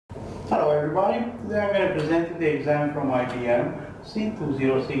Hello everybody, today I'm going to present you the exam from IBM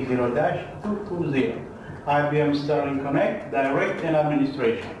C2060-220 IBM Sterling Connect Direct and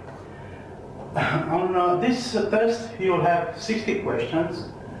Administration. On this test you will have 60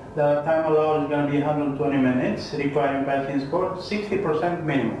 questions. The time allowed is going to be 120 minutes, requiring passing score 60%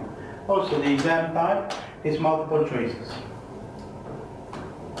 minimum. Also the exam type is multiple choices.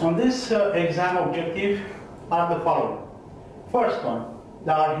 On this exam objective are the following. First one,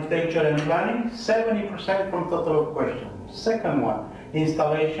 the architecture and planning, 70% from total of questions. Second one,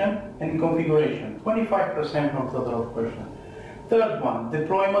 installation and configuration, 25% from total of questions. Third one,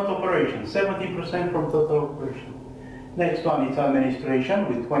 deployment operation, 70% from total of questions. Next one is administration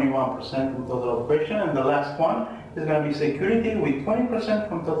with 21% from total of questions. And the last one is going to be security with 20%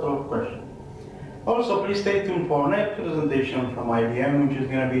 from total of questions. Also, please stay tuned for next presentation from IBM, which is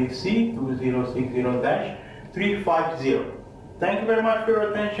going to be C2060-350. Thank you very much for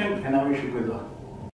your attention, and I wish you good luck.